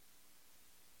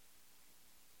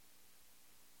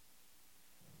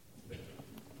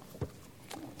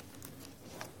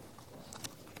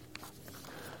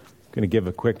Going to give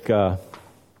a quick,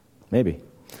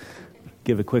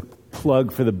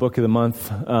 plug for the book of the month.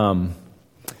 And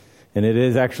it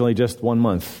is actually just 1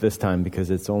 month this time because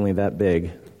it's only that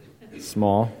big,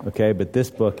 small, okay? But this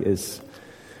book is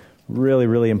really,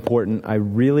 really important. I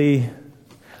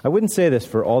wouldn't say this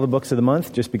for all the books of the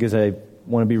month just because I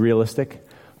want to be realistic.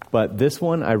 But this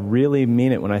one, I really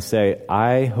mean it when I say,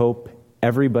 I hope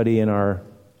everybody in our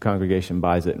congregation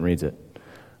buys it and reads it.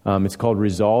 It's called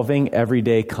Resolving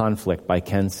Everyday Conflict by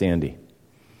Ken Sande.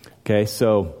 Okay,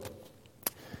 so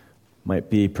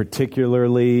might be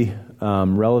particularly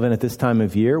relevant at this time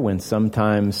of year when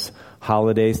sometimes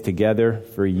holidays together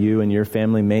for you and your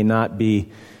family may not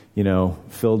be,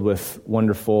 filled with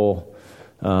wonderful,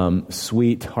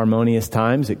 sweet, harmonious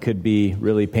times. It could be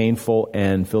really painful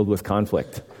and filled with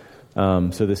conflict. So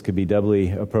this could be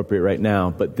doubly appropriate right now.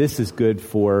 But this is good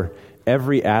for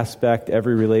every aspect,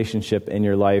 every relationship in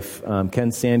your life.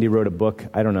 Ken Sande wrote a book,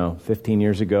 15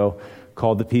 years ago,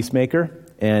 called The Peacemaker,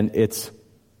 and it's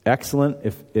excellent.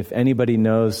 If anybody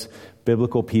knows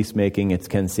biblical peacemaking, it's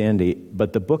Ken Sande.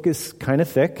 But the book is kind of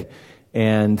thick,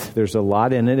 and there's a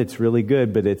lot in it. It's really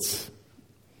good, but it's,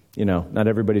 not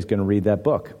everybody's going to read that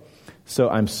book. So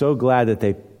I'm so glad that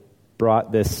they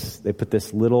put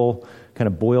this little kind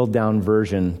of boiled down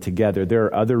version together. There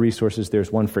are other resources.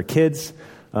 There's one for kids.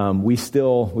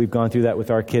 We've gone through that with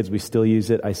our kids. We still use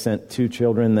it. I sent 2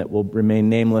 children that will remain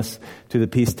nameless to the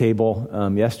peace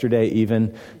table yesterday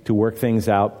even to work things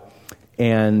out.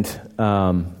 And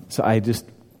so I just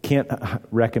can't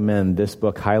recommend this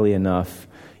book highly enough.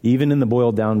 Even in the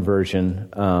boiled down version,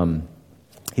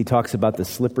 he talks about the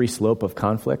slippery slope of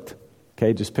conflict.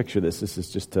 Okay, just picture this. This is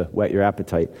just to whet your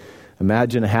appetite.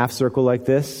 Imagine a half circle like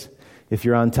this. If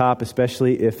you're on top,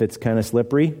 especially if it's kind of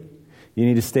slippery, you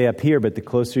need to stay up here, but the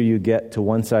closer you get to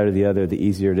one side or the other, the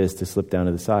easier it is to slip down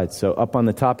to the sides. So up on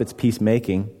the top, it's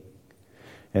peacemaking,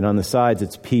 and on the sides,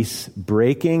 it's peace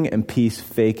breaking and peace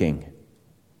faking.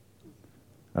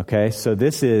 Okay, so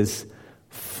this is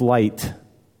flight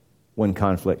when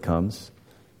conflict comes.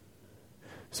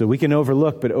 So we can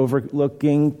overlook, but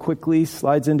overlooking quickly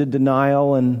slides into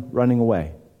denial and running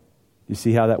away. You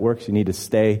see how that works? You need to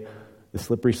stay. The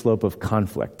slippery slope of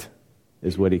conflict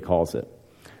is what he calls it.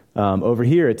 Over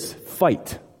here, it's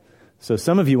fight. So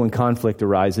some of you, when conflict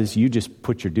arises, you just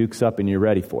put your dukes up and you're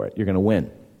ready for it. You're going to win.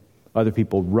 Other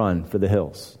people run for the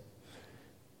hills.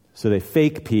 So they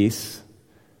fake peace.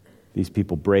 These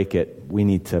people break it. We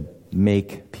need to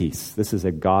make peace. This is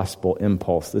a gospel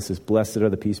impulse. This is blessed are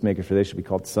the peacemakers, for they should be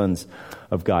called sons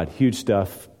of God. Huge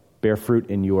stuff. Bear fruit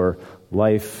in your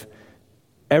life,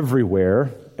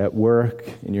 everywhere, at work,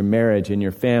 in your marriage, in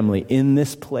your family, in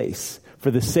this place. For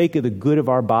the sake of the good of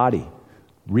our body,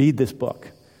 read this book.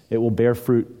 It will bear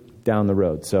fruit down the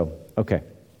road. So, okay,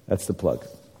 that's the plug.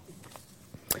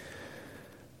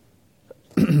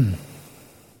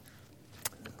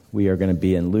 We are going to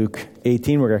be in Luke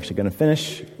 18. We're actually going to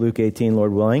finish Luke 18,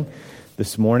 Lord willing,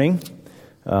 this morning.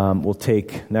 We'll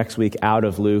take next week out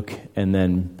of Luke, and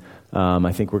then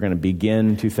I think we're going to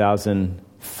begin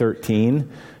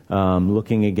 2013,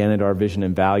 looking again at our vision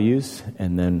and values,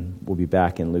 and then we'll be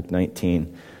back in Luke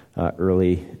 19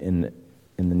 early in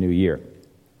the new year.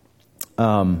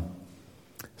 So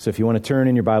if you want to turn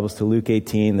in your Bibles to Luke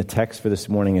 18, the text for this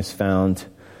morning is found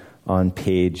on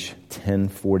page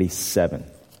 1047.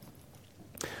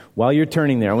 While you're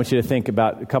turning there, I want you to think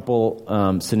about a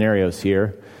couple scenarios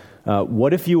here.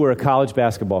 What if you were a college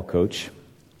basketball coach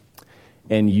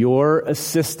and your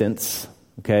assistants,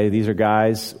 okay, these are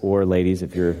guys or ladies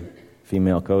if you're a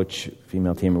female coach,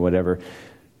 female team or whatever,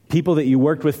 people that you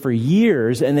worked with for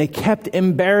years, and they kept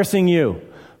embarrassing you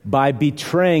by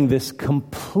betraying this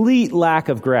complete lack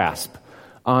of grasp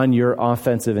on your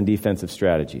offensive and defensive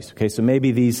strategies. Okay, so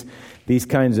maybe these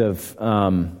kinds of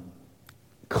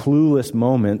clueless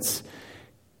moments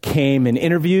came in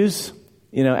interviews,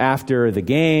 after the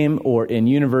game, or in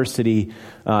university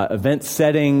event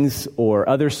settings or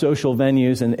other social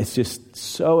venues, and it's just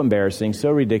so embarrassing,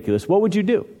 so ridiculous. What would you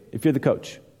do if you're the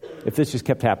coach, if this just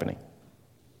kept happening?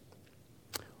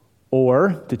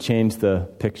 Or, to change the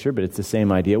picture, but it's the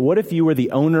same idea, what if you were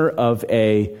the owner of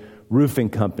a roofing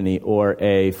company or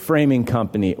a framing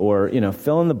company or,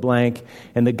 fill in the blank,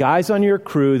 and the guys on your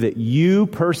crew that you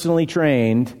personally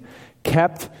trained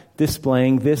kept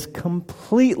displaying this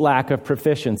complete lack of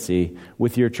proficiency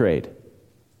with your trade?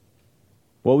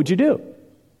 What would you do?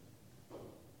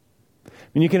 I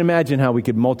mean, you can imagine how we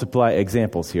could multiply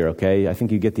examples here, okay? I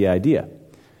think you get the idea.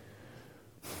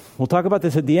 We'll talk about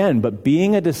this at the end, but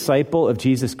being a disciple of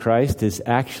Jesus Christ is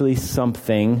actually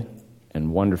something,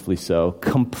 and wonderfully so,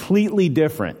 completely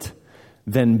different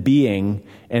than being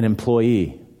an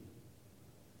employee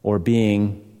or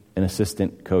being an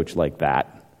assistant coach like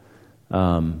that.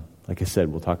 Like I said,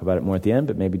 we'll talk about it more at the end,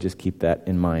 but maybe just keep that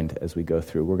in mind as we go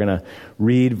through. We're going to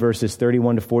read verses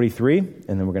 31 to 43, and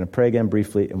then we're going to pray again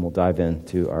briefly, and we'll dive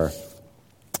into our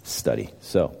study.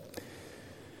 So,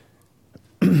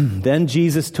 then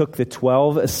Jesus took the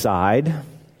 12 aside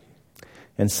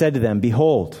and said to them,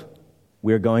 "Behold,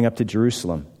 we are going up to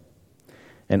Jerusalem,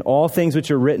 and all things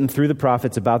which are written through the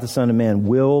prophets about the Son of Man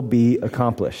will be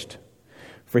accomplished.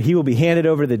 For he will be handed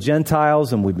over to the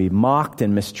Gentiles and will be mocked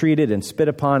and mistreated and spit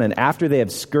upon, and after they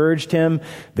have scourged him,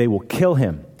 they will kill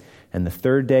him. And the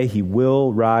third day he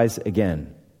will rise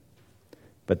again."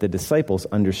 But the disciples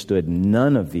understood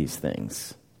none of these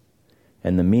things,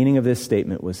 and the meaning of this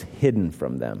statement was hidden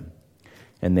from them,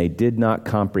 and they did not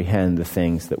comprehend the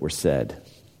things that were said.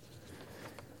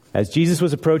 As Jesus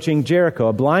was approaching Jericho,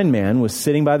 a blind man was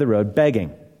sitting by the road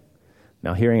begging.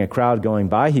 Now, hearing a crowd going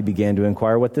by, he began to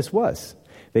inquire what this was.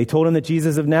 They told him that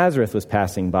Jesus of Nazareth was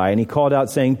passing by, and he called out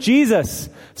saying, "Jesus,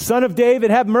 Son of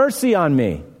David, have mercy on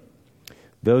me."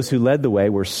 Those who led the way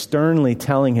were sternly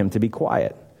telling him to be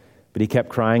quiet, but he kept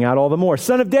crying out all the more,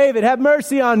 "Son of David, have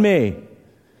mercy on me."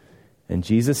 And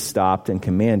Jesus stopped and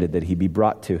commanded that he be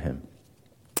brought to him.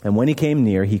 And when he came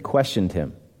near, he questioned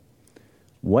him,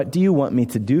 "What do you want me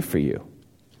to do for you?"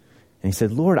 And he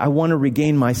said, "Lord, I want to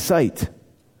regain my sight."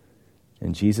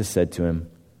 And Jesus said to him,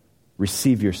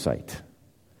 "Receive your sight.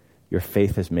 Your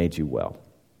faith has made you well."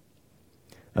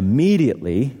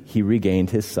 Immediately, he regained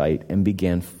his sight and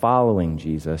began following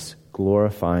Jesus,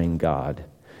 glorifying God.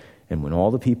 And when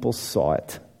all the people saw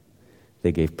it,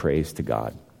 they gave praise to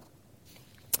God.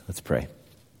 Let's pray.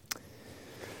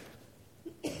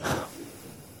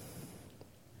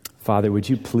 Father, would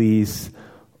you please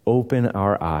open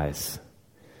our eyes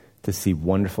to see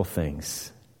wonderful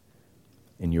things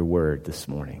in your word this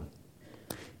morning.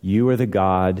 You are the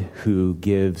God who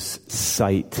gives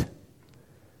sight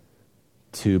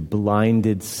to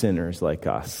blinded sinners like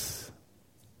us,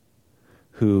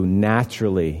 who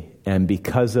naturally, and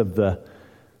because of the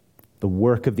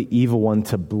work of the evil one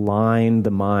to blind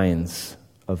the minds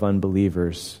of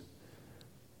unbelievers,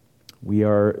 we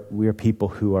are people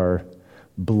who are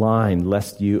blind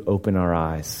lest you open our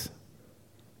eyes.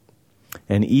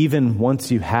 And even once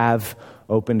you have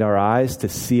opened our eyes to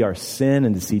see our sin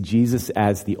and to see Jesus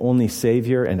as the only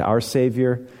Savior and our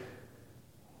Savior,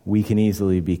 we can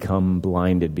easily become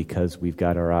blinded because we've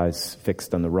got our eyes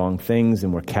fixed on the wrong things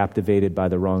and we're captivated by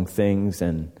the wrong things.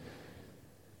 And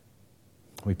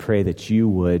we pray that you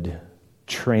would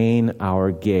train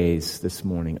our gaze this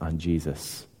morning on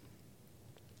Jesus.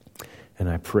 And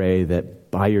I pray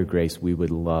that by your grace we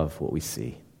would love what we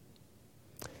see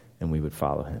and we would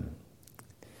follow him.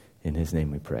 In his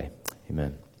name we pray.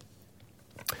 Amen.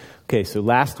 Okay, so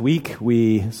last week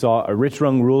we saw a rich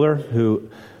young ruler who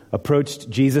approached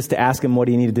Jesus to ask him what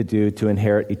he needed to do to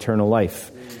inherit eternal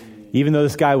life. Even though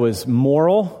this guy was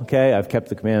moral, okay, I've kept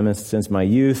the commandments since my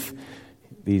youth,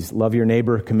 these love your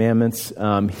neighbor commandments,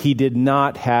 he did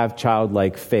not have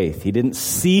childlike faith. He didn't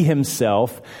see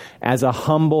himself as a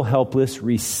humble, helpless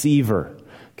receiver.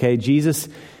 Okay, Jesus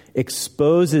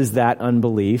exposes that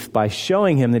unbelief by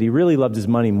showing him that he really loved his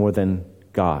money more than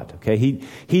God. Okay,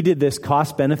 he did this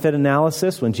cost-benefit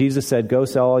analysis when Jesus said, "Go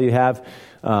sell all you have,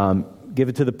 give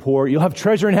it to the poor. You'll have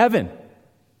treasure in heaven."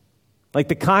 Like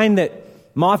the kind that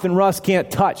moth and rust can't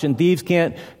touch and thieves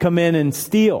can't come in and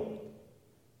steal.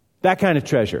 That kind of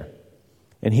treasure.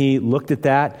 And he looked at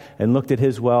that and looked at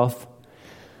his wealth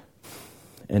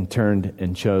and turned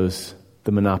and chose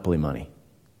the monopoly money.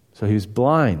 So he was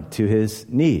blind to his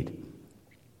need.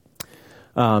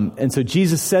 And so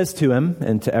Jesus says to him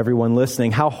and to everyone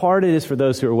listening, how hard it is for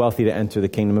those who are wealthy to enter the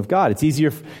kingdom of God. It's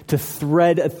easier to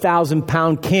thread a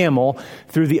 1,000-pound camel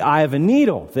through the eye of a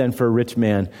needle than for a rich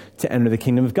man to enter the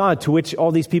kingdom of God. To which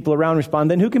all these people around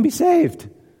respond, then who can be saved?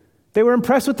 They were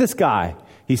impressed with this guy.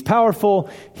 He's powerful,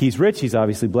 he's rich, he's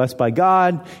obviously blessed by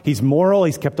God, he's moral,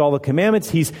 he's kept all the commandments,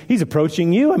 he's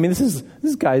approaching you. I mean,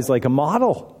 this guy's like a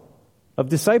model of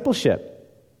discipleship.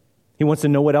 He wants to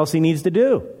know what else he needs to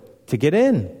do to get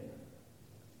in.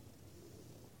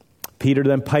 Peter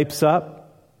then pipes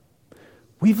up,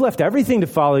 "We've left everything to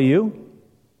follow you."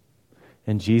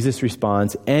 And Jesus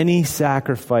responds, "Any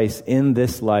sacrifice in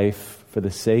this life for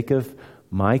the sake of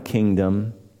my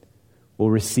kingdom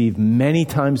will receive many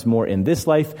times more in this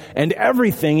life and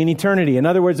everything in eternity." In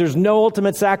other words, there's no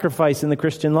ultimate sacrifice in the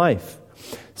Christian life.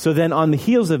 So then on the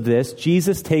heels of this,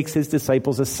 Jesus takes his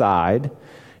disciples aside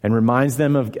and reminds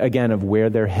them again of where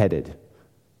they're headed.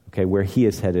 Okay, where he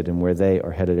is headed and where they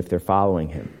are headed if they're following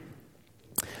him.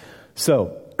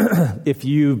 So, if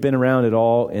you've been around at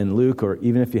all in Luke, or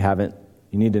even if you haven't,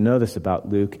 you need to know this about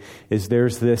Luke, is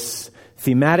there's this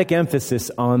thematic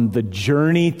emphasis on the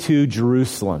journey to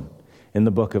Jerusalem in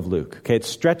the book of Luke. Okay, it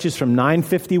stretches from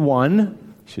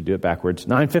 951, should do it backwards,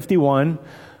 951,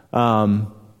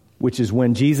 which is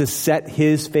when Jesus set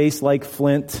his face like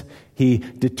flint. He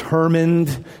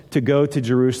determined to go to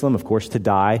Jerusalem, of course, to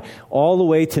die, all the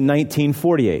way to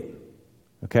 1948,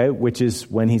 okay, which is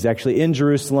when he's actually in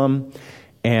Jerusalem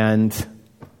and,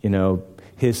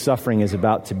 his suffering is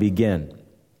about to begin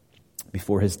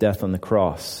before his death on the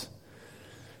cross.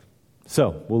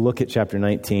 So we'll look at chapter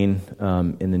 19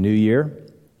 in the new year.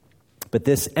 But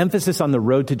this emphasis on the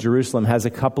road to Jerusalem has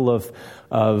a couple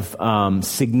of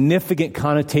significant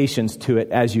connotations to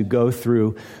it as you go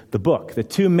through the book. The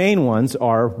two main ones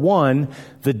are, one,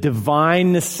 the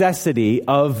divine necessity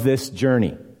of this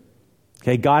journey.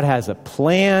 Okay, God has a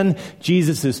plan.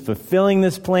 Jesus is fulfilling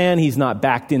this plan. He's not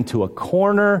backed into a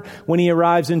corner when he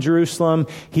arrives in Jerusalem.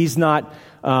 He's not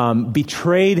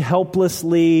betrayed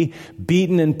helplessly,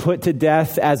 beaten and put to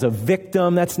death as a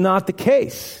victim. That's not the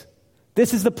case.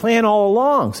 This is the plan all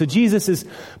along. So Jesus is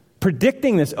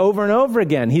predicting this over and over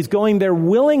again. He's going there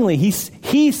willingly.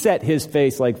 He set his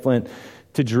face like flint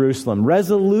to Jerusalem,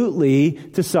 resolutely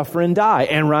to suffer and die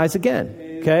and rise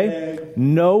again. Okay?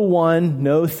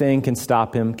 No thing can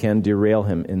stop him, can derail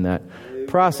him in that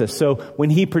process. So when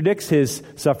he predicts his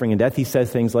suffering and death, he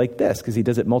says things like this, because he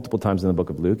does it multiple times in the book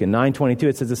of Luke. In 9:22,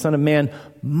 it says, the Son of Man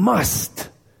must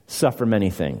suffer many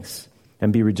things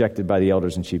and be rejected by the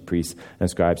elders and chief priests and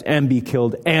scribes, and be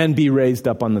killed, and be raised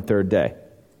up on the third day.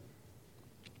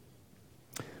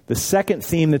 The second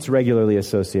theme that's regularly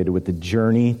associated with the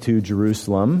journey to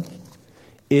Jerusalem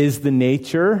is the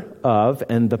nature of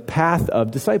and the path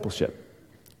of discipleship.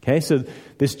 Okay, so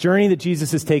this journey that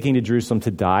Jesus is taking to Jerusalem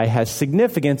to die has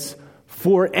significance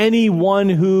for anyone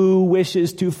who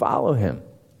wishes to follow him.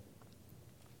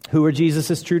 Who are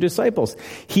Jesus' true disciples?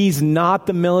 He's not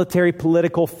the military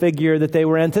political figure that they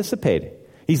were anticipating.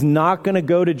 He's not going to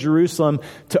go to Jerusalem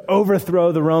to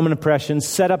overthrow the Roman oppression,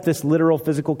 set up this literal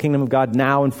physical kingdom of God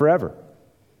now and forever.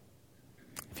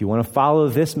 If you want to follow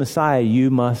this Messiah, you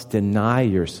must deny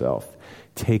yourself,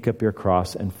 take up your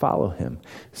cross, and follow him.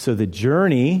 So the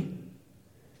journey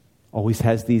always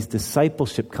has these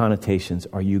discipleship connotations.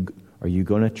 Are you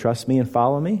going to trust me and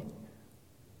follow me?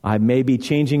 I may be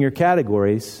changing your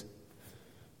categories.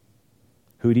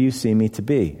 Who do you see me to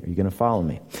be? Are you going to follow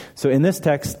me? So in this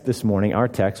text this morning, our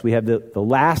text, we have the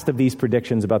last of these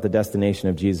predictions about the destination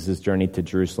of Jesus' journey to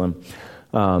Jerusalem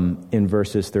in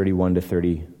verses 31 to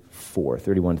 34,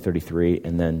 31 to 33,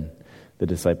 and then the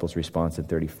disciples' response in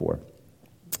 34.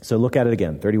 So look at it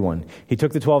again, 31. He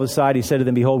took the 12 aside. He said to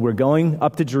them, behold, we're going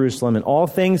up to Jerusalem, and all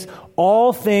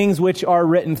things which are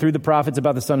written through the prophets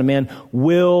about the Son of Man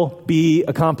will be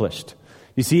accomplished.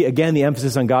 You see, again, the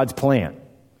emphasis on God's plan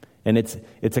and its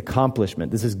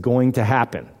accomplishment. This is going to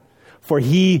happen. For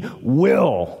he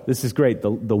will, this is great,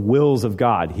 the wills of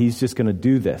God. He's just going to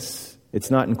do this. It's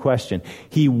not in question.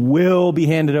 He will be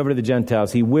handed over to the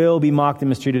Gentiles. He will be mocked and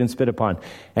mistreated and spit upon.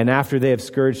 And after they have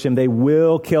scourged him, they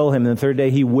will kill him. And the third day,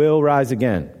 he will rise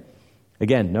again.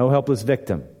 Again, no helpless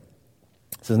victim.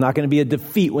 So there's not going to be a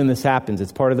defeat when this happens.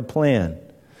 It's part of the plan.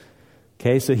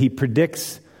 Okay, so he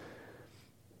predicts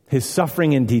his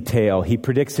suffering in detail. He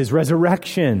predicts his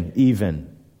resurrection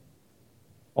even.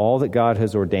 All that God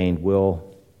has ordained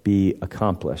will be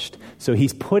accomplished. So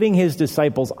he's putting his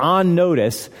disciples on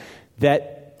notice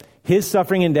that his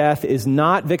suffering and death is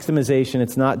not victimization,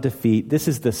 it's not defeat. This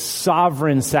is the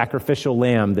sovereign sacrificial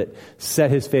lamb that set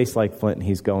his face like flint, and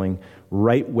he's going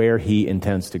right where he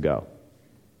intends to go.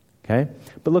 Okay?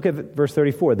 But look at verse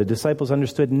 34. The disciples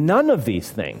understood none of these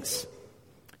things.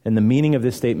 And the meaning of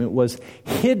this statement was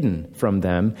hidden from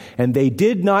them, and they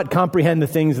did not comprehend the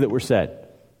things that were said.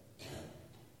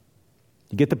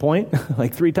 You get the point?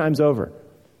 Like 3 times over.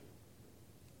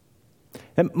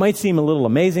 It might seem a little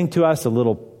amazing to us, a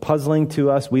little puzzling to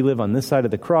us. We live on this side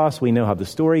of the cross. We know how the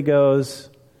story goes.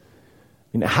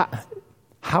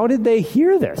 How did they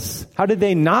hear this? How did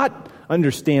they not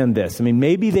understand this? I mean,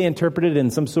 maybe they interpreted it in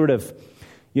some sort of,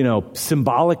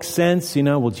 symbolic sense.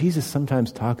 Well, Jesus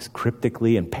sometimes talks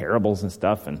cryptically in parables and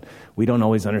stuff, and we don't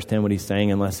always understand what he's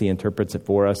saying unless he interprets it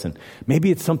for us. And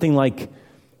maybe it's something like,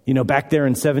 back there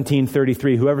in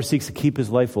 1733, whoever seeks to keep his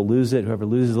life will lose it. Whoever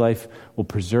loses life will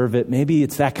preserve it. Maybe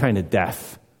it's that kind of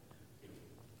death.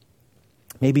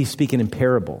 Maybe he's speaking in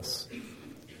parables.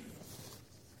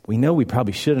 We know we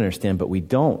probably should understand, but we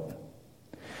don't.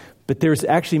 But there's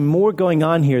actually more going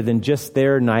on here than just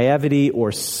their naivety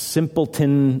or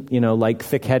simpleton, like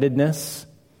thick-headedness.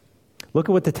 Look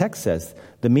at what the text says.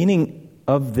 The meaning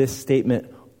of this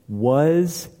statement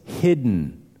was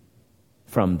hidden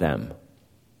from them.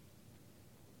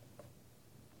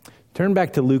 Turn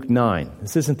back to Luke 9.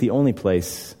 This isn't the only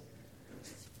place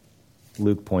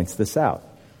Luke points this out.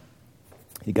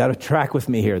 You got to track with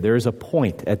me here. There is a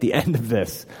point at the end of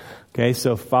this. Okay,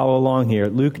 so follow along here.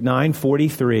 Luke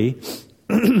 9:43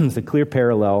 is a clear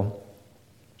parallel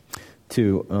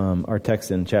to our text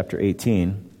in chapter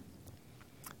 18.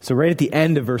 So right at the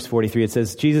end of verse 43, it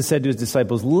says, Jesus said to his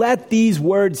disciples, "Let these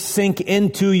words sink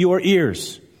into your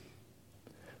ears,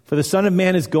 for the Son of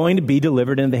Man is going to be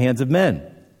delivered into the hands of men."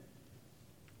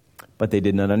 But they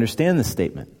did not understand this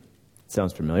statement.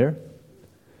 Sounds familiar?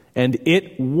 "And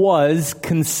it was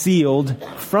concealed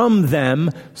from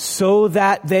them so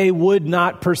that they would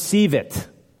not perceive it."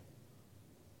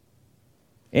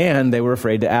 And they were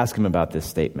afraid to ask him about this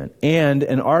statement. And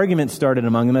an argument started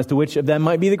among them as to which of them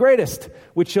might be the greatest,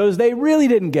 which shows they really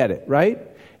didn't get it, right?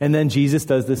 And then Jesus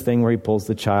does this thing where he pulls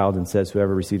the child and says,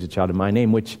 "Whoever receives a child in my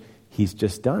name," which he's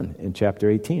just done in chapter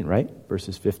 18, right?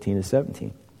 Verses 15 to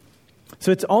 17.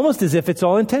 So it's almost as if it's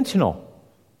all intentional.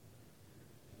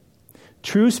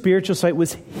 True spiritual sight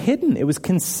was hidden. It was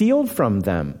concealed from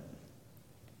them.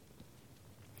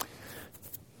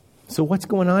 So what's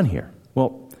going on here?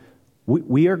 Well,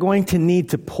 we are going to need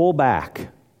to pull back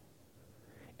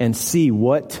and see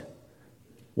what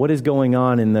is going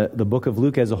on in the book of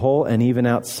Luke as a whole and even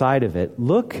outside of it.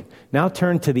 Look, now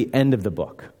turn to the end of the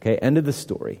book, okay, end of the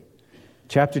story.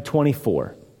 Chapter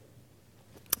 24.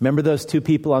 Remember those two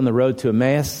people on the road to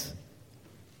Emmaus?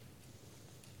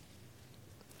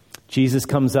 Jesus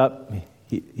comes up.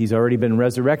 He's already been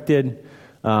resurrected.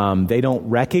 They don't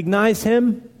recognize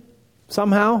him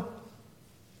somehow.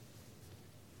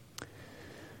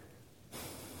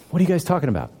 What are you guys talking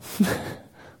about?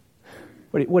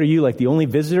 What are you, like the only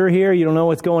visitor here? You don't know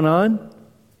what's going on?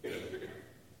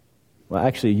 Well,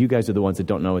 actually, you guys are the ones that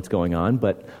don't know what's going on,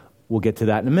 but we'll get to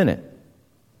that in a minute.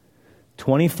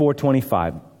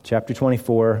 24:25, chapter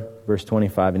 24, verse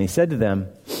 25. "And he said to them,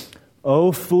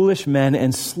 'O foolish men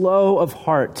and slow of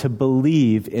heart to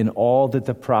believe in all that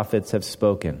the prophets have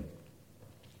spoken.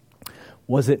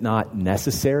 Was it not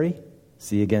necessary?'"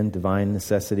 See again, divine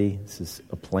necessity. This is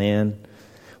a plan.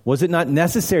 "Was it not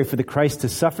necessary for the Christ to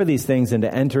suffer these things and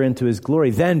to enter into his glory?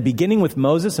 Then, beginning with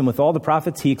Moses and with all the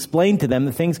prophets, he explained to them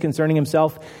the things concerning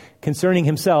himself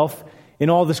in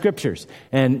all the scriptures."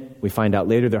 And we find out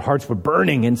later their hearts were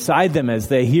burning inside them as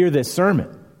they hear this sermon.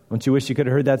 Don't you wish you could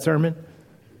have heard that sermon?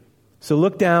 So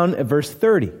look down at verse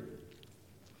 30.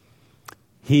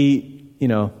 He,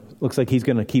 looks like he's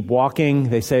going to keep walking.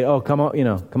 They say, "Oh, come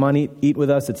on, eat with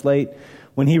us. It's late."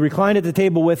 "When he reclined at the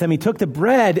table with them, he took the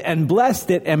bread and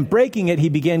blessed it, and breaking it, he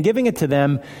began giving it to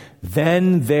them.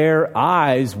 Then their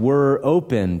eyes were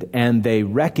opened, and they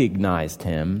recognized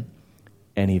him,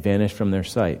 and he vanished from their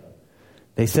sight.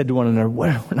 They said to one another,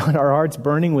 "Were not our hearts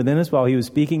burning within us while he was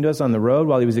speaking to us on the road,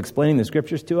 while he was explaining the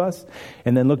scriptures to us?"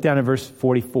 And then look down at verse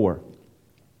 44.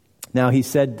 "Now he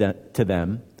said to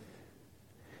them,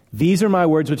 'These are my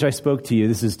words which I spoke to you.'"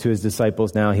 This is to his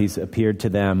disciples now. He's appeared to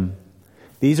them.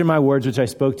 "These are my words which I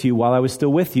spoke to you while I was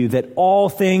still with you, that all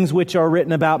things which are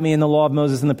written about me in the law of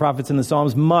Moses and the prophets and the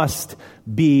Psalms must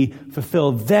be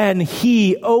fulfilled." Then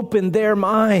he opened their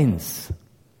minds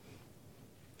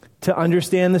to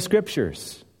understand the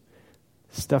scriptures.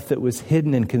 Stuff that was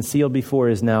hidden and concealed before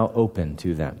is now open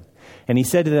to them. "And he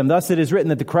said to them, 'Thus it is written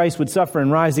that the Christ would suffer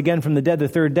and rise again from the dead the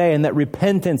third day, and that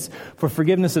repentance for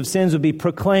forgiveness of sins would be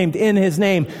proclaimed in his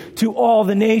name to all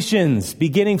the nations,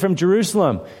 beginning from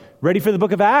Jerusalem.'" Ready for the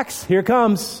book of Acts? Here it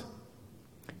comes.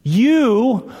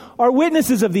 "You are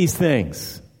witnesses of these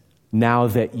things. Now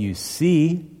that you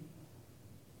see,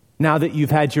 now that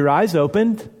you've had your eyes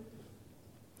opened,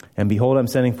 and behold, I'm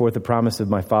sending forth the promise of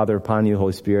my Father upon you,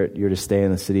 Holy Spirit. You're to stay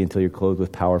in the city until you're clothed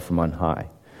with power from on high."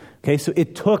 Okay, so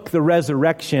it took the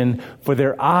resurrection for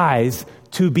their eyes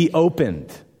to be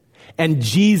opened. And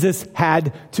Jesus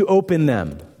had to open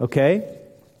them. Okay?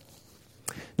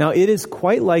 Now, it is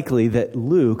quite likely that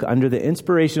Luke, under the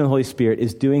inspiration of the Holy Spirit,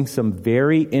 is doing some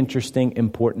very interesting,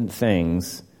 important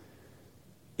things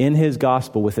in his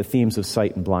gospel with the themes of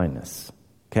sight and blindness.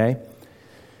 Okay?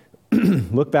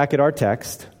 Look back at our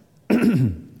text.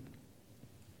 You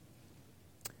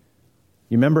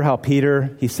remember how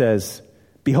Peter, he says,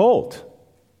 "Behold,"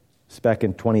 it's back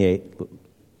in 28,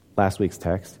 last week's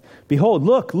text. "Behold,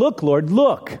 look, Lord,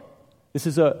 look." This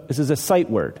is a sight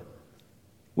word.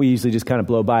 We usually just kind of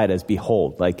blow by it as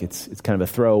 "behold," like it's kind of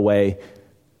a throwaway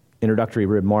introductory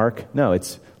remark. No,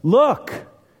 it's "look,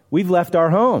 we've left our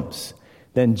homes."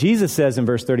 Then Jesus says in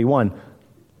verse 31,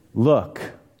 "Look,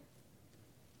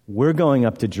 we're going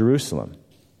up to Jerusalem."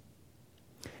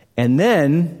 And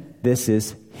then this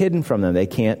is hidden from them. They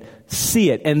can't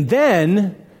see it. And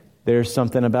then there's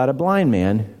something about a blind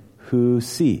man who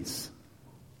sees.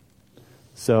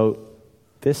 So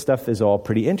this stuff is all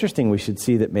pretty interesting. We should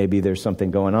see that maybe there's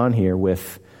something going on here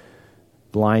with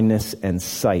blindness and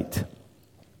sight.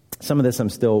 Some of this I'm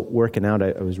still working out.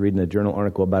 I was reading a journal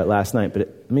article about it last night, but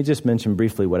let me just mention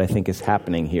briefly what I think is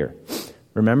happening here.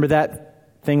 Remember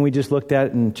that thing we just looked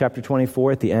at in chapter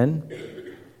 24 at the end?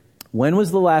 When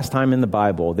was the last time in the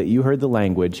Bible that you heard the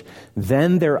language,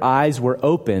 then their eyes were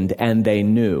opened and they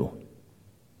knew?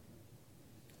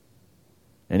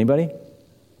 Anybody?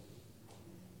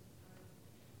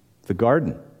 The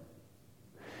garden.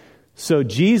 So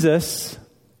Jesus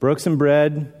broke some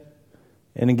bread,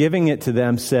 and in giving it to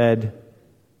them said,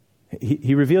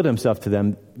 he revealed himself to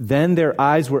them. Then their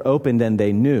eyes were opened and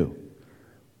they knew.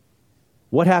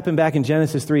 What happened back in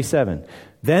Genesis 3:7?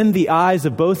 Then the eyes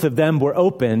of both of them were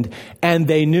opened and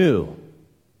they knew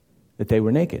that they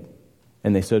were naked.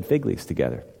 And they sewed fig leaves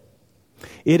together.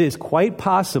 It is quite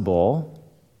possible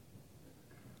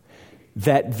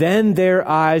that then their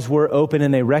eyes were open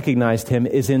and they recognized him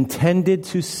is intended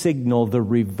to signal the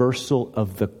reversal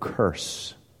of the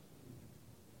curse.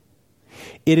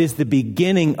 It is the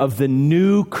beginning of the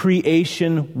new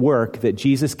creation work that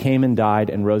Jesus came and died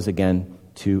and rose again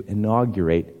to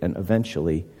inaugurate and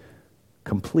eventually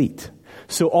complete.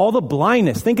 So all the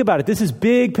blindness, think about it. This is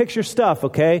big picture stuff,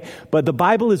 okay? But the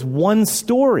Bible is one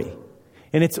story,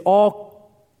 and it's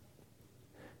all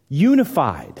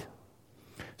unified.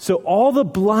 So all the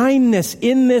blindness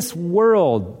in this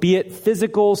world, be it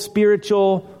physical,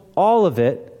 spiritual, all of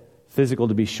it, physical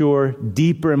to be sure,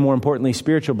 deeper and more importantly,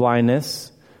 spiritual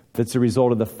blindness that's a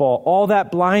result of the fall, all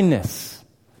that blindness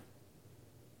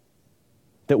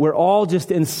that we're all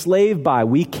just enslaved by.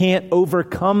 We can't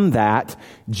overcome that.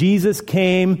 Jesus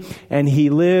came and he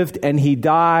lived and he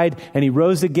died and he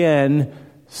rose again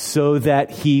so that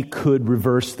he could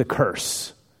reverse the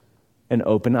curse and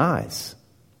open eyes.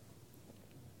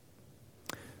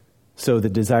 So the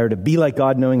desire to be like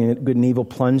God, knowing good and evil,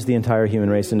 plunged the entire human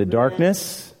race into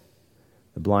darkness,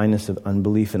 the blindness of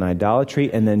unbelief and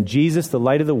idolatry. And then Jesus, the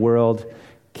light of the world,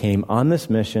 came on this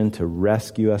mission to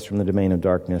rescue us from the domain of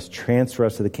darkness, transfer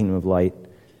us to the kingdom of light,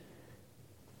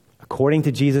 according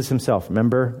to Jesus himself.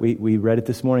 Remember, we read it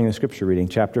this morning in the scripture reading,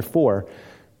 chapter 4.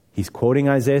 He's quoting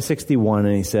Isaiah 61,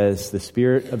 and he says, "The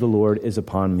Spirit of the Lord is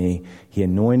upon me. He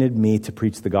anointed me to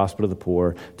preach the gospel to the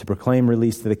poor, to proclaim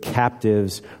release to the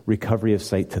captives, recovery of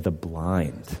sight to the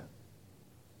blind."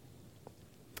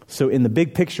 So in the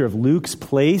big picture of Luke's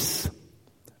place,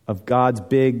 of God's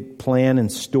big plan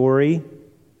and story,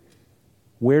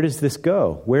 where does this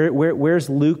go? Where's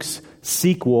Luke's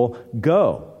sequel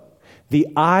go? The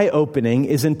eye-opening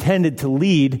is intended to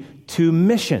lead to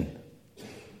mission.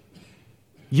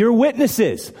 You're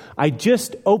witnesses. I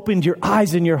just opened your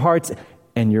eyes and your hearts,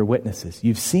 and you're witnesses.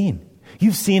 You've seen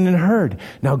and heard.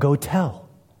 Now go tell.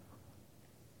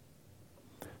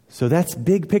 So that's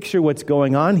big picture what's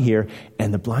going on here,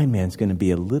 and the blind man's going to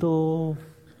be a little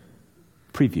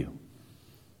preview,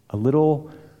 a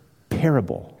little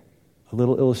parable, a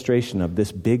little illustration of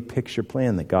this big picture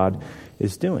plan that God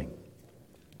is doing.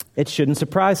 It shouldn't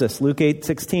surprise us. Luke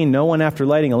 8:16, no one after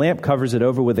lighting a lamp covers it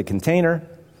over with a container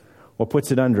or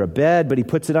puts it under a bed, but he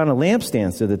puts it on a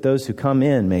lampstand so that those who come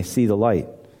in may see the light.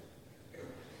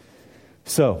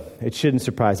 So it shouldn't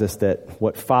surprise us that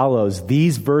what follows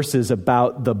these verses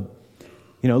about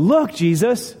look,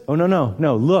 Jesus. Oh,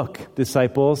 no, look,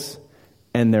 disciples.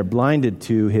 And they're blinded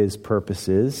to his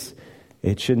purposes.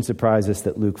 It shouldn't surprise us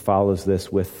that Luke follows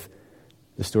this with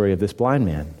the story of this blind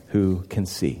man who can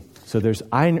see. So there's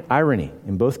irony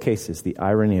in both cases, the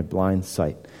irony of blind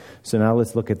sight. So now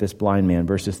let's look at this blind man,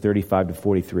 verses 35 to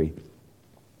 43.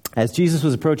 As Jesus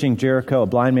was approaching Jericho, a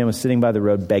blind man was sitting by the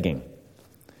road begging.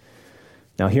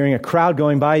 Now, hearing a crowd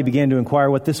going by, he began to inquire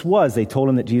what this was. They told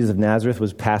him that Jesus of Nazareth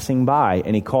was passing by,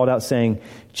 and he called out saying,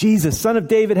 "Jesus, Son of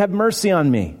David, have mercy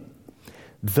on me."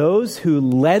 Those who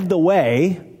led the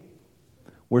way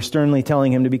were sternly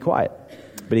telling him to be quiet,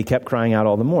 but he kept crying out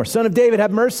all the more, "Son of David,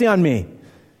 have mercy on me."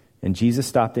 And Jesus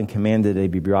stopped and commanded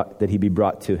that he be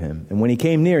brought to him. And when he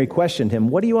came near, he questioned him,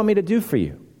 "What do you want me to do for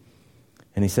you?"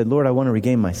 And he said, "Lord, I want to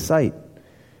regain my sight."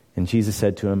 And Jesus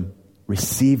said to him,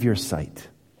 "Receive your sight.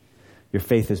 Your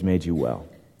faith has made you well."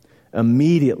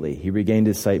 Immediately he regained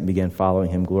his sight and began following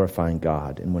him, glorifying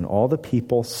God. And when all the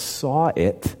people saw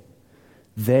it,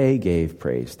 they gave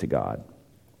praise to God.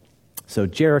 So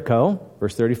Jericho,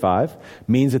 verse 35,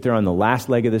 means that they're on the last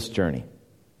leg of this journey.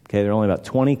 Okay, they're only about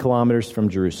 20 kilometers from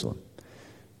Jerusalem.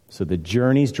 So the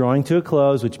journey's drawing to a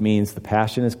close, which means the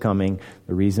Passion is coming.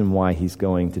 The reason why he's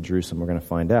going to Jerusalem, we're going to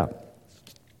find out.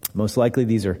 Most likely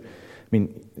these are,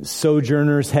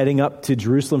 sojourners heading up to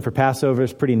Jerusalem for Passover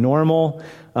is pretty normal.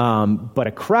 But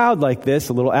a crowd like this,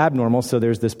 a little abnormal. So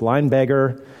there's this blind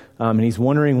beggar, and he's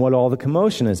wondering what all the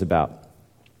commotion is about.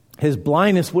 His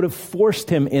blindness would have forced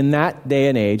him in that day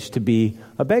and age to be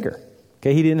a beggar.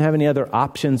 Okay, he didn't have any other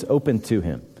options open to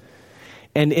him.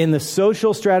 And in the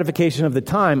social stratification of the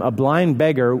time, a blind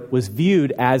beggar was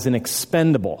viewed as an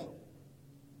expendable.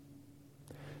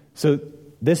 So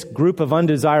this group of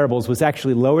undesirables was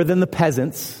actually lower than the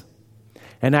peasants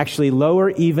and actually lower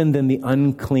even than the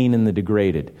unclean and the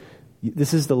degraded.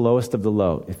 This is the lowest of the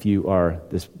low if you are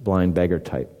this blind beggar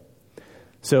type.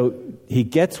 So he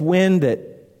gets wind that,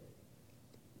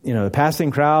 the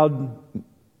passing crowd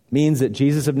means that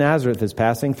Jesus of Nazareth is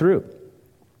passing through.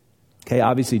 Okay,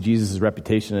 obviously Jesus'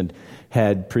 reputation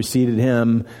had preceded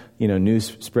him.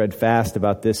 News spread fast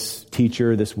about this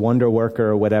teacher, this wonder worker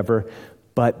or whatever.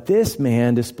 But this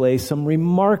man displays some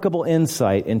remarkable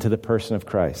insight into the person of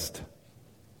Christ.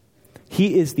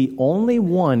 He is the only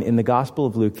one in the Gospel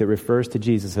of Luke that refers to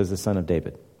Jesus as the Son of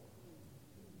David.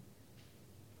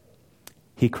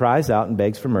 He cries out and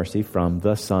begs for mercy from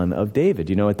the Son of David.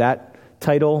 You know what that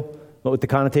title, what the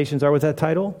connotations are with that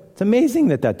title? It's amazing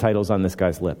that title's on this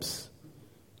guy's lips.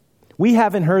 We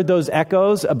haven't heard those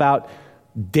echoes about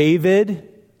David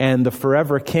and the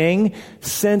forever king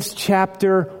since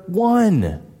chapter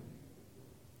 1.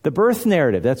 The birth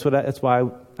narrative. That's why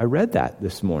I read that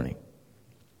this morning.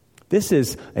 This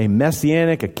is a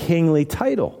messianic, a kingly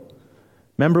title.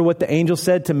 Remember what the angel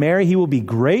said to Mary? He will be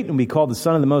great and be called the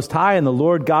Son of the Most High, and the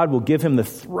Lord God will give him the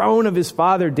throne of his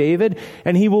father David,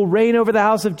 and he will reign over the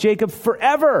house of Jacob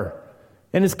forever,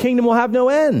 and his kingdom will have no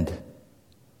end.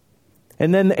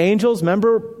 And then the angels,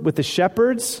 remember with the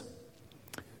shepherds?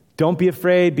 Don't be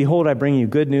afraid. Behold, I bring you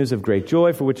good news of great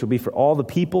joy, for which will be for all the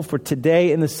people. For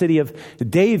today in the city of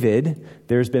David,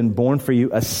 there's been born for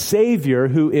you a Savior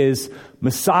who is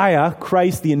Messiah,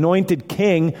 Christ, the anointed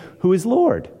King, who is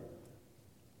Lord.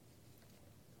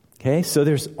 Okay, so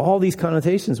there's all these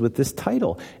connotations with this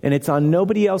title. And it's on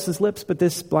nobody else's lips but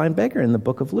this blind beggar in the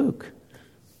book of Luke.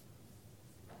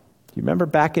 You remember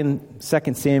back in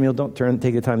 2 Samuel, don't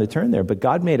take the time to turn there, but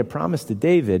God made a promise to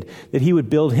David that he would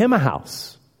build him a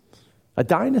house, a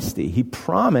dynasty. He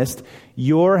promised,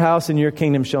 your house and your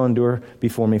kingdom shall endure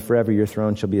before me forever. Your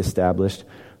throne shall be established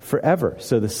forever.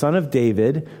 So the son of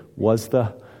David was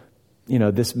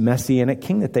this messianic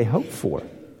king that they hoped for.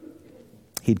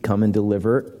 He'd come and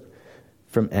deliver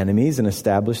from enemies and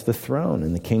establish the throne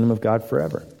and the kingdom of God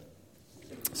forever.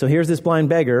 So here's this blind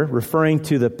beggar referring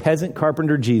to the peasant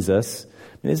carpenter Jesus.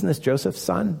 Isn't this Joseph's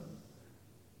son?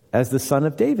 As the son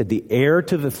of David, the heir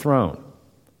to the throne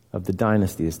of the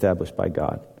dynasty established by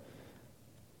God.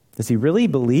 Does he really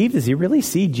believe? Does he really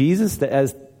see Jesus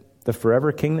as the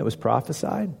forever king that was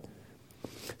prophesied?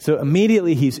 So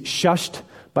immediately he's shushed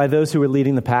by those who were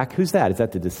leading the pack. Who's that? Is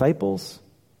that the disciples?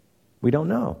 We don't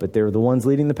know, but they were the ones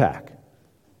leading the pack.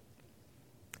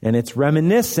 And it's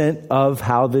reminiscent of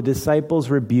how the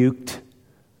disciples rebuked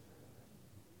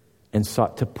and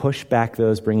sought to push back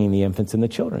those bringing the infants and the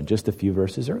children, just a few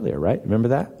verses earlier, right? Remember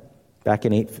that? Back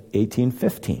in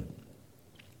 18:15.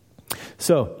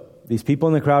 So, these people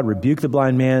in the crowd rebuke the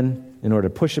blind man in order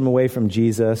to push him away from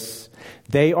Jesus.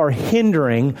 They are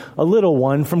hindering a little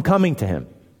one from coming to him.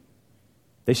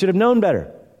 They should have known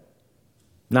better.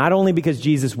 Not only because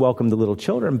Jesus welcomed the little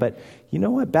children, but you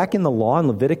know what? Back in the law in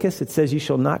Leviticus, it says you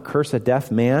shall not curse a deaf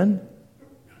man,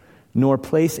 nor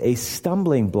place a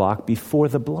stumbling block before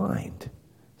the blind.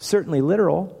 Certainly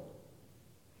literal.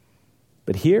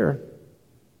 But here,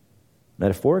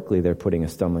 metaphorically, they're putting a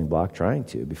stumbling block, trying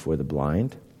to, before the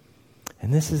blind.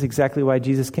 And this is exactly why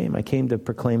Jesus came. I came to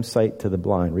proclaim sight to the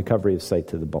blind, recovery of sight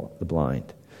to the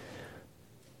blind.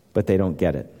 But they don't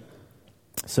get it.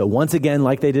 So once again,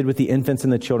 like they did with the infants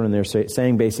and the children, they're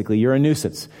saying basically, you're a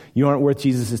nuisance. You aren't worth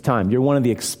Jesus' time. You're one of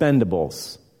the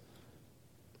expendables.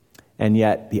 And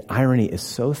yet the irony is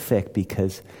so thick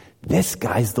because this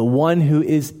guy's the one who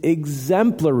is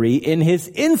exemplary in his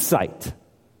insight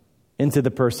into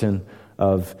the person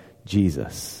of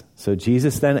Jesus. So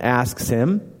Jesus then asks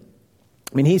him,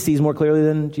 he sees more clearly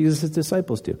than Jesus'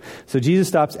 disciples do. So Jesus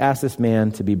stops, asks this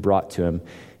man to be brought to him,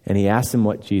 and he asks him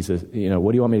what do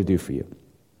you want me to do for you?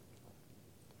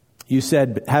 You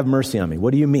said, have mercy on me.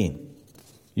 What do you mean?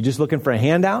 You just looking for a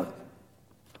handout?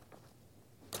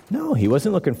 No, he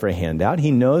wasn't looking for a handout.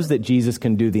 He knows that Jesus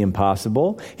can do the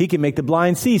impossible. He can make the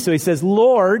blind see. So he says,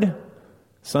 Lord,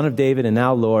 Son of David, and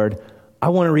now Lord, I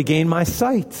want to regain my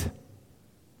sight.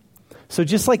 So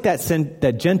just like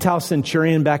that Gentile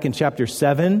centurion back in chapter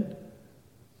 7,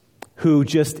 who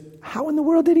how in the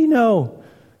world did he know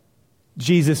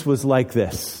Jesus was like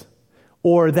this.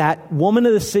 Or that woman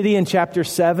of the city in chapter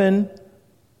 7,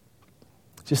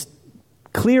 just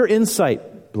clear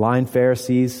insight. Blind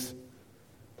Pharisees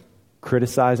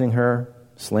criticizing her,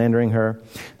 slandering her.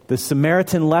 The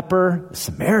Samaritan leper,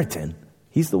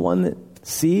 he's the one that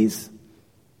sees.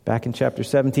 Back in chapter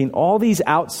 17, all these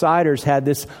outsiders had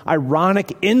this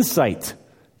ironic insight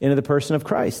into the person of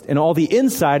Christ. And all the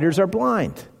insiders are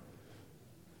blind.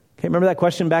 Okay, remember that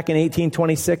question back in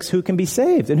 1826, who can be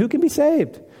saved? And who can be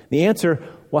saved? The answer,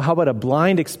 well, how about a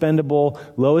blind, expendable,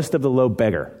 lowest of the low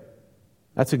beggar?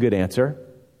 That's a good answer.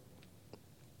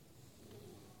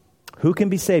 Who can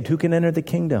be saved? Who can enter the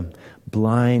kingdom?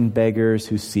 Blind beggars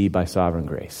who see by sovereign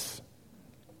grace.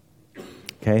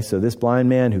 Okay, so this blind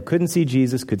man who couldn't see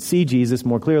Jesus could see Jesus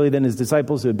more clearly than his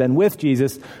disciples who had been with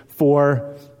Jesus for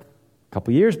a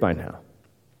couple years by now.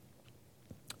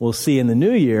 We'll see in the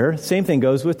new year, same thing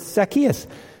goes with Zacchaeus.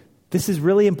 This is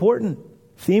really important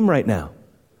theme right now.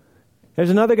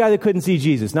 There's another guy that couldn't see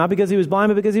Jesus, not because he was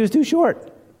blind, but because he was too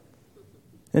short.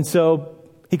 And so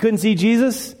he couldn't see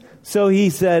Jesus, so he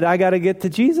said, I got to get to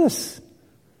Jesus.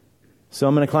 So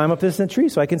I'm going to climb up this tree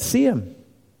so I can see him.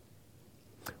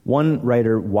 One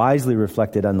writer wisely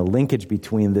reflected on the linkage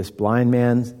between this blind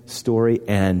man's story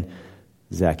and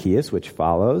Zacchaeus, which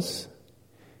follows.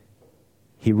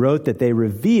 He wrote that they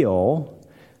reveal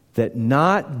that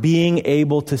not being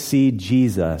able to see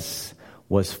Jesus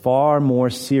was far more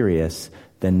serious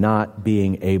than not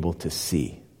being able to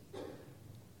see.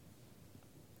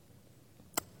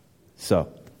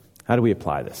 So, how do we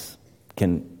apply this?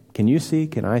 Can you see?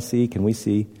 Can I see? Can we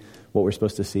see what we're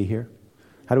supposed to see here?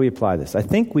 How do we apply this? I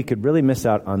think we could really miss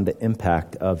out on the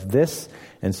impact of this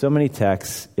and so many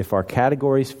texts if our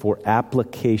categories for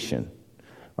application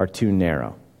are too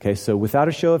narrow. Okay, so without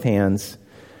a show of hands,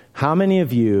 how many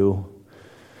of you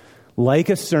like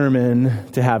a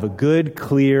sermon to have a good,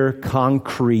 clear,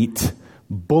 concrete,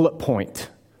 bullet point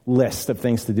list of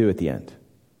things to do at the end?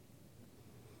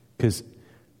 Because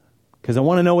I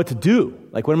want to know what to do.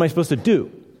 Like, what am I supposed to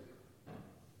do?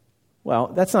 Well,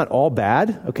 that's not all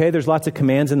bad, okay? There's lots of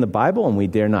commands in the Bible, and we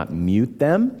dare not mute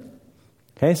them.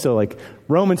 Okay, so like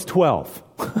Romans 12.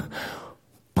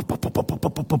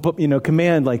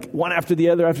 Command like one after the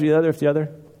other, after the other, after the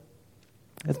other.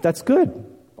 That's good.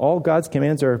 All God's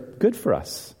commands are good for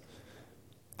us.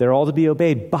 They're all to be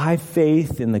obeyed by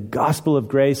faith in the gospel of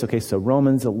grace. Okay, so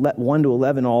Romans 1 to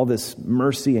 11, all this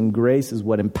mercy and grace is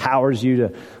what empowers you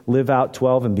to live out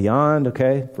 12 and beyond,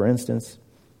 okay, for instance.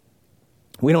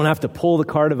 We don't have to pull the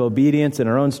cart of obedience in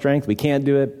our own strength. We can't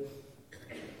do it.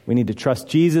 We need to trust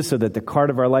Jesus so that the cart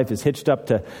of our life is hitched up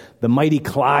to the mighty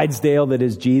Clydesdale that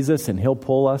is Jesus, and he'll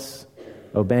pull us,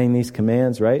 obeying these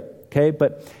commands, right? Okay,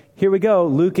 but here we go.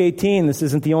 Luke 18, this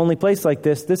isn't the only place like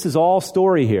this. This is all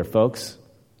story here, folks.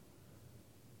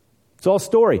 It's all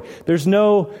story. There's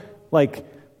no,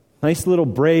 nice little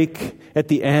break at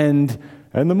the end,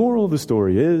 and the moral of the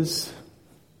story is,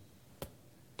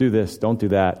 do this, don't do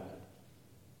that.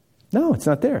 No, it's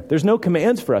not there. There's no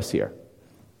commands for us here.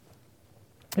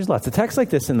 There's lots of texts like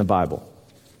this in the Bible.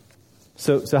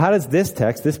 So how does this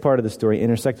text, this part of the story,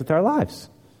 intersect with our lives?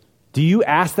 Do you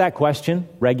ask that question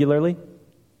regularly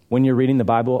when you're reading the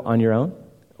Bible on your own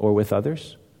or with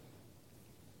others?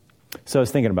 So I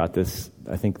was thinking about this,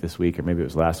 I think this week, or maybe it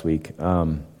was last week.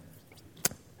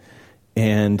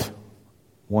 And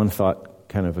one thought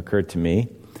kind of occurred to me.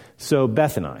 So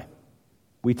Beth and I,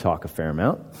 we talk a fair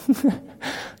amount.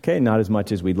 Okay, not as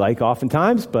much as we'd like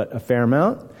oftentimes, but a fair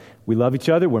amount. We love each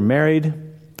other. We're married.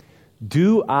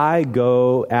 Do I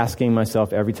go asking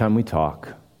myself every time we talk,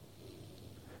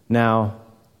 now,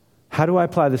 how do I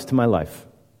apply this to my life?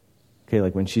 Okay,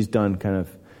 like when she's done kind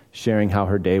of sharing how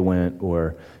her day went,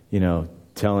 or,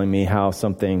 telling me how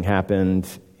something happened,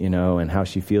 and how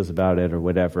she feels about it or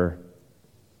whatever.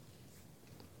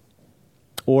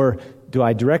 Or do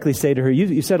I directly say to her,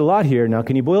 you said a lot here, now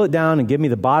can you boil it down and give me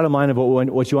the bottom line of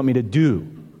what you want me to do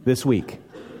this week?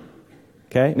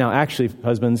 Okay, now actually,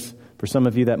 husbands, for some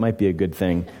of you that might be a good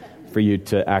thing for you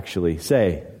to actually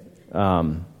say,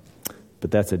 but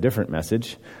that's a different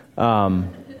message.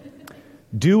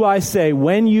 Do I say,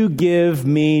 when you give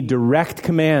me direct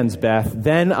commands, Beth,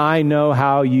 then I know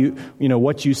how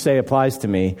what you say applies to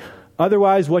me.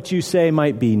 Otherwise, what you say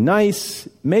might be nice,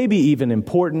 maybe even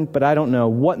important, but I don't know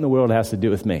what in the world it has to do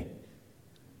with me.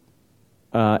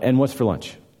 And what's for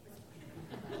lunch?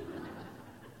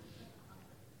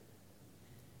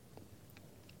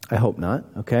 I hope not,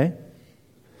 okay?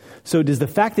 So does the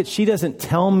fact that she doesn't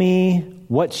tell me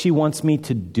what she wants me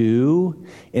to do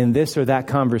in this or that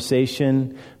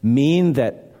conversation mean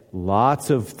that lots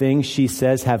of things she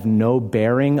says have no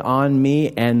bearing on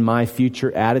me and my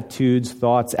future attitudes,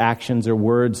 thoughts, actions, or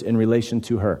words in relation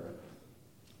to her?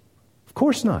 Of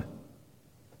course not.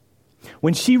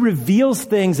 When she reveals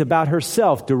things about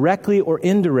herself, directly or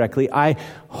indirectly, I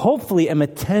hopefully am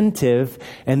attentive,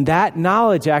 and that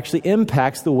knowledge actually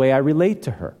impacts the way I relate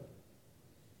to her,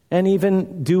 and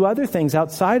even do other things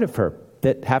outside of her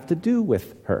that have to do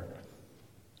with her.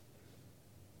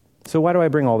 So why do I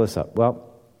bring all this up? Well,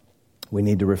 we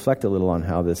need to reflect a little on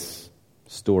how this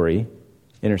story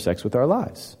intersects with our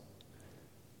lives.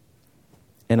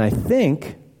 And I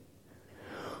think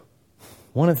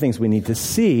one of the things we need to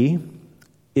see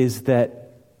is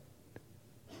that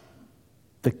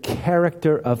the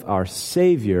character of our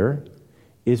Savior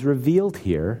is revealed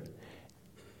here,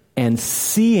 and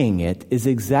seeing it is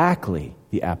exactly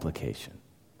the application.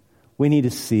 We need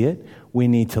to see it. We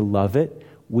need to love it.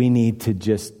 We need to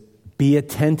just be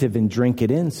attentive and drink it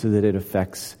in so that it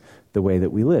affects the way that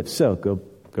we live. So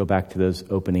go back to those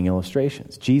opening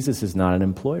illustrations. Jesus is not an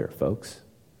employer, folks.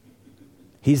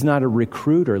 He's not a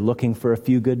recruiter looking for a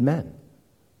few good men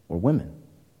or women.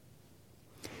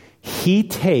 He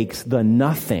takes the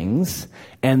nothings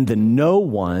and the no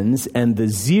ones and the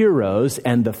zeros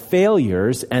and the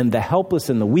failures and the helpless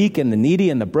and the weak and the needy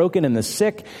and the broken and the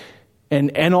sick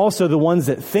and also the ones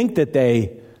that think that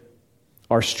they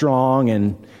are strong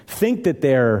and think that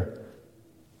they're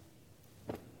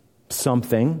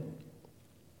something,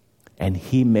 and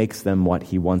he makes them what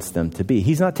he wants them to be.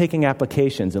 He's not taking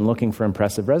applications and looking for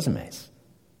impressive resumes.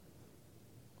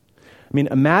 I mean,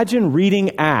 imagine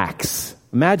reading Acts.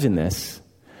 Imagine this.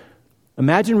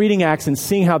 Imagine reading Acts and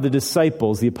seeing how the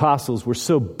disciples, the apostles, were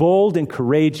so bold and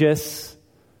courageous.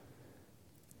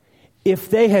 If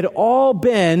they had all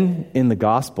been, in the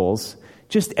Gospels,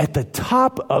 just at the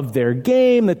top of their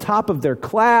game, the top of their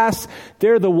class,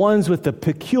 they're the ones with the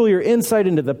peculiar insight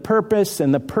into the purpose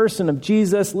and the person of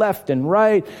Jesus, left and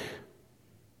right.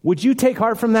 Would you take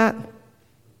heart from that?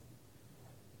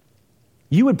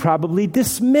 You would probably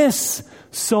dismiss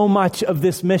so much of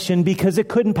this mission because it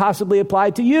couldn't possibly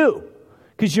apply to you,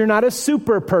 because you're not a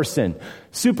super person,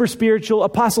 super spiritual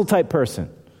apostle type person.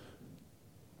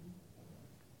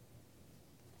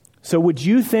 So would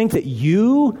you think that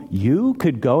you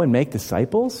could go and make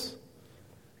disciples?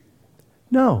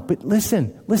 No, but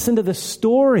listen to the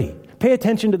story. Pay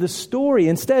attention to the story.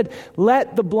 Instead,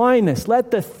 let the blindness,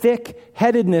 let the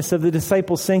thick-headedness of the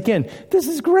disciples sink in. This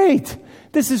is great.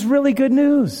 This is really good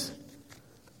news.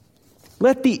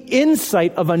 Let the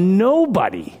insight of a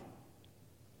nobody,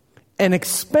 an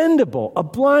expendable, a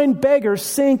blind beggar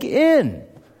sink in.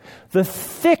 The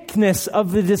thickness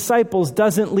of the disciples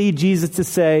doesn't lead Jesus to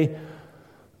say,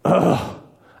 "Oh,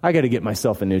 I got to get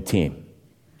myself a new team.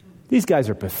 These guys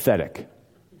are pathetic."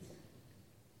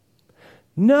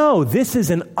 No, this is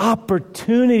an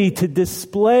opportunity to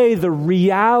display the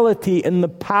reality and the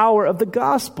power of the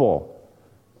gospel.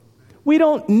 We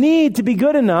don't need to be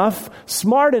good enough,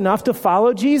 smart enough to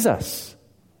follow Jesus.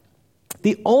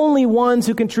 The only ones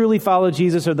who can truly follow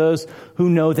Jesus are those who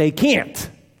know they can't.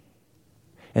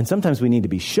 And sometimes we need to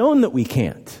be shown that we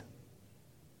can't.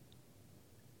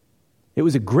 It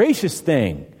was a gracious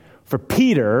thing for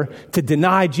Peter to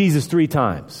deny Jesus 3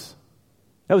 times.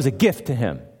 That was a gift to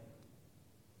him.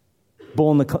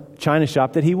 Bull in the china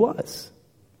shop that he was.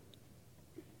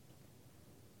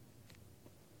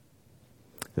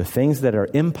 The things that are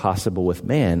impossible with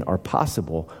man are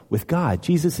possible with God.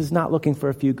 Jesus is not looking for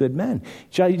a few good men.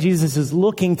 Jesus is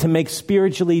looking to make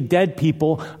spiritually dead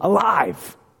people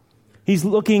alive.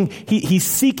 He's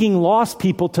seeking lost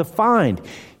people to find.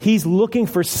 He's looking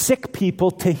for sick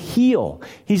people to heal.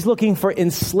 He's looking for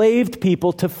enslaved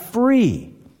people to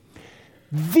free.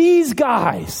 These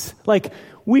guys,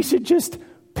 we should just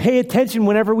pay attention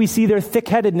whenever we see their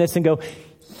thick-headedness and go,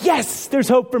 yes, there's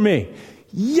hope for me.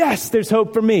 Yes, there's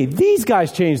hope for me. These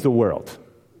guys changed the world.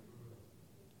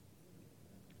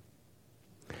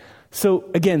 So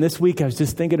again, this week I was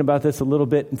just thinking about this a little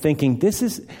bit and thinking,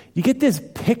 you get this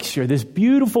picture, this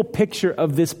beautiful picture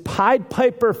of this Pied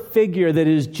Piper figure that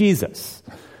is Jesus.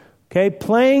 Okay,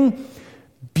 playing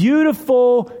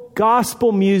beautiful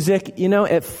gospel music.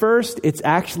 At first it's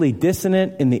actually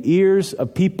dissonant in the ears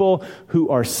of people who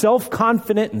are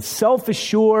self-confident and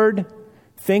self-assured,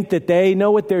 think that they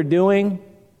know what they're doing,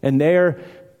 and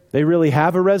they really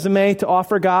have a resume to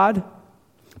offer God.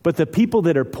 But the people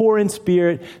that are poor in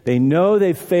spirit, they know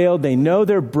they've failed, they know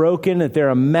they're broken, that they're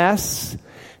a mess.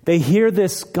 They hear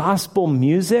this gospel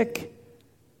music,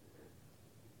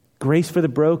 grace for the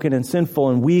broken and sinful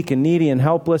and weak and needy and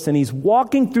helpless, and he's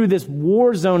walking through this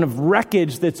war zone of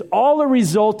wreckage that's all a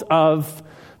result of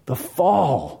the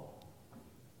fall.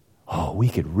 oh, we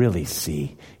could really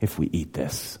see if we eat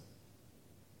this.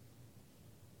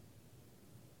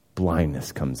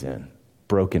 Blindness comes in.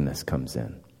 Brokenness comes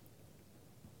in.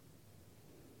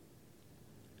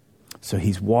 So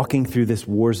he's walking through this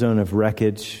war zone of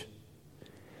wreckage,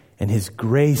 and his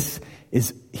grace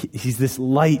he's this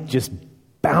light just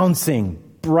bouncing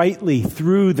brightly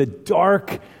through the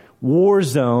dark war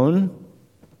zone.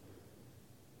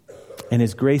 And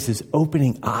his grace is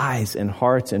opening eyes and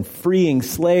hearts and freeing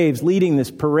slaves, leading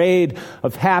this parade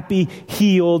of happy,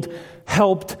 healed,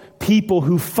 helped people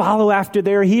who follow after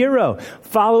their hero,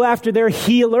 follow after their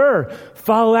healer,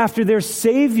 follow after their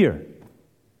Savior.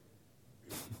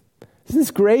 Isn't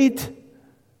this great?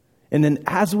 And then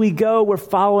as we go, we're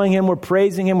following him, we're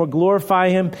praising him, we're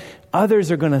glorifying him.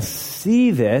 Others are going to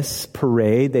see this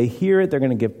parade. They hear it, they're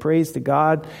going to give praise to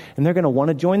God, and they're going to want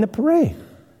to join the parade.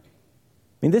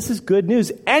 I mean, this is good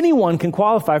news. Anyone can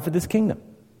qualify for this kingdom.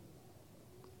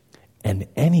 And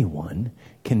anyone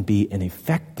can be an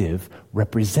effective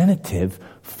representative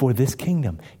for this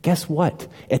kingdom. Guess what?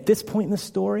 At this point in the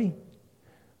story,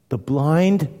 the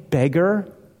blind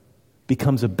beggar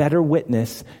becomes a better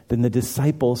witness than the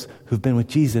disciples who've been with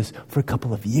Jesus for a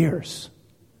couple of years.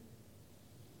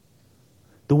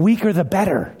 The weaker, the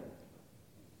better.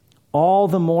 All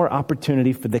the more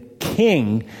opportunity for the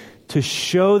king to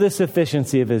show the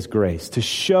sufficiency of his grace, to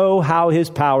show how his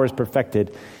power is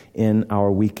perfected in our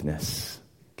weakness.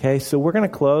 Okay, so we're going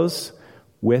to close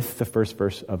with the first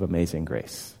verse of Amazing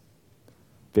Grace.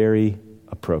 Very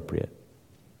appropriate.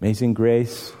 Amazing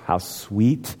Grace, how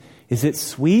sweet. Is it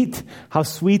sweet? How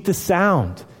sweet the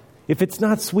sound. If it's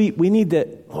not sweet, we need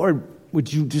to, Lord,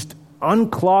 would you just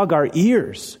unclog our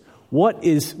ears?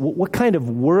 What kind of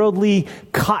worldly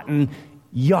cotton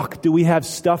yuck do we have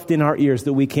stuffed in our ears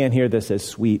that we can't hear this as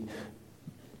sweet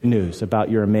news about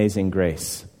your amazing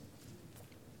grace?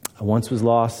 I once was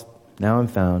lost, now I'm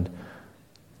found.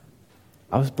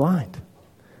 I was blind,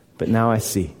 but now I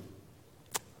see.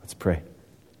 Let's pray.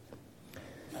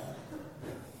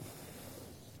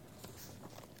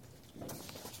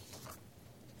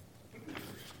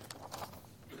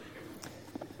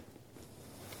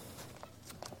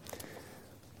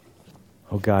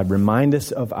 Oh God, remind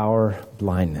us of our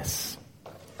blindness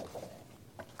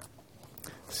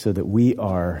so that we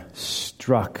are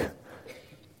struck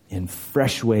in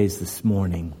fresh ways this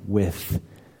morning with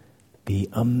the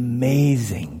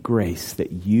amazing grace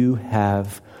that you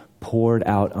have poured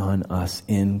out on us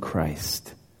in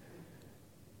Christ.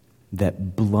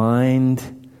 That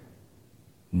blind,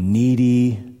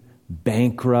 needy,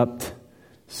 bankrupt,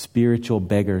 spiritual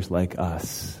beggars like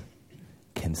us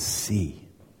can see.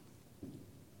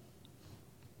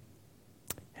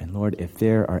 And Lord, if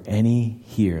there are any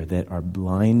here that are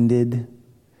blinded,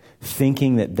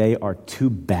 thinking that they are too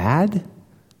bad,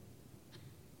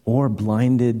 or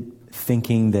blinded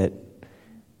thinking that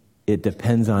it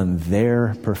depends on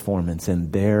their performance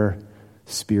and their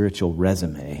spiritual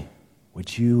resume,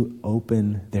 would you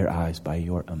open their eyes by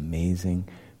your amazing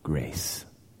grace?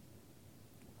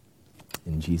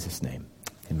 In Jesus' name,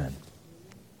 amen.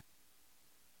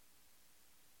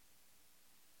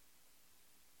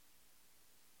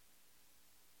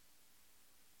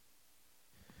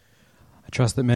 I trust that